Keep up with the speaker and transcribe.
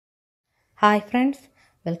Hi friends,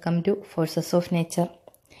 welcome to forces of nature.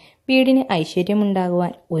 വീടിന്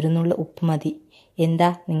ഐശ്വര്യമുണ്ടാകുവാൻ ഒരു നുള്ളു ഉപ്പ് മതി. എന്താ,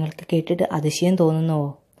 നിങ്ങൾക്ക് കേട്ടിട്ട് അതിശയം തോന്നുന്നുവോ?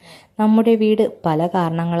 നമ്മുടെ വീട് പല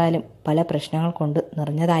കാരണങ്ങളാലും പല പ്രശ്നങ്ങൾ കൊണ്ട്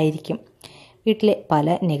നിറഞ്ഞതായിരിക്കും. വീട്ടിലെ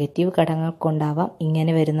പല നെഗറ്റീവ് ഘടകങ്ങൾ കൊണ്ടാവാം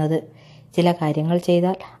ഇങ്ങനെ വരുന്നത്. ചില കാര്യങ്ങൾ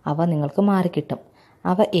ചെയ്താൽ അവ നിങ്ങൾക്ക് മാറിക്കിട്ടും.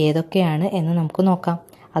 അവ ഏതൊക്കെയാണ് എന്ന് നമുക്ക് നോക്കാം.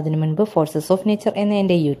 അതിനു മുൻപ് ഫോഴ്സസ് ഓഫ് നേച്ചർ എന്ന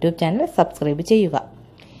എൻ്റെ യൂട്യൂബ് ചാനൽ സബ്സ്ക്രൈബ് ചെയ്യുക.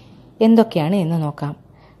 എന്തൊക്കെയാണ് എന്ന് നോക്കാം.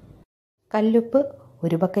 കല്ലുപ്പ്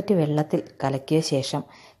ഒരു ബക്കറ്റ് വെള്ളത്തിൽ കലക്കിയ ശേഷം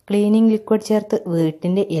ക്ലീനിങ് ലിക്വിഡ് ചേർത്ത്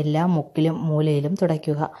വീട്ടിൻ്റെ എല്ലാ മുക്കിലും മൂലയിലും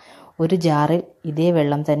തുടയ്ക്കുക. ഒരു ജാറിൽ ഇതേ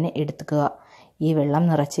വെള്ളം തന്നെ എടുക്കുക. ഈ വെള്ളം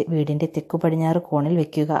നിറച്ച് വീടിൻ്റെ തെക്കു പടിഞ്ഞാറ് കോണിൽ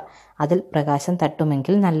വയ്ക്കുക. അതിൽ പ്രകാശം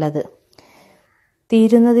തട്ടുമെങ്കിൽ നല്ലത്.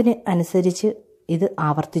 തീരുന്നതിന് അനുസരിച്ച് ഇത്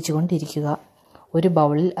ആവർത്തിച്ചു കൊണ്ടിരിക്കുക. ഒരു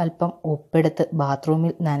ബൗളിൽ അല്പം ഉപ്പെടുത്ത്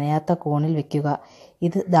ബാത്റൂമിൽ നനയാത്ത കോണിൽ വയ്ക്കുക.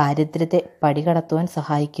 ഇത് ദാരിദ്ര്യത്തെ പടികടത്തുവാൻ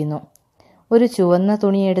സഹായിക്കുന്നു. ഒരു ചുവന്ന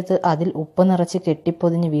തുണിയെടുത്ത് അതിൽ ഉപ്പ് നിറച്ച്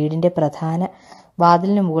കെട്ടിപ്പൊതിഞ്ഞ് വീടിൻ്റെ പ്രധാന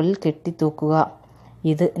വാതിലിന് മുകളിൽ കെട്ടിത്തൂക്കുക.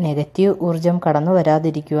 ഇത് നെഗറ്റീവ് ഊർജം കടന്നു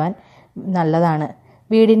വരാതിരിക്കുവാൻ നല്ലതാണ്.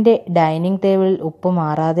 വീടിൻ്റെ ഡൈനിങ് ടേബിളിൽ ഉപ്പ്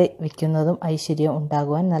മാറാതെ വയ്ക്കുന്നതും ഐശ്വര്യം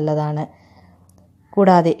ഉണ്ടാകുവാൻ നല്ലതാണ്.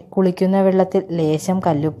 കൂടാതെ കുളിക്കുന്ന വെള്ളത്തിൽ ലേശം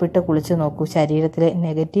കല്ലുപ്പിട്ട് കുളിച്ചു നോക്കൂ. ശരീരത്തിലെ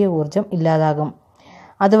നെഗറ്റീവ് ഊർജം ഇല്ലാതാകും.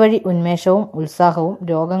 അതുവഴി ഉന്മേഷവും ഉത്സാഹവും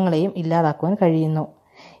രോഗങ്ങളെയും ഇല്ലാതാക്കുവാൻ കഴിയുന്നു.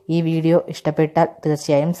 ഈ വീഡിയോ ഇഷ്ടപ്പെട്ടാൽ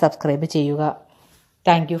തീർച്ചയായും സബ്സ്ക്രൈബ് ചെയ്യുക.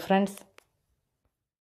 Thank you friends.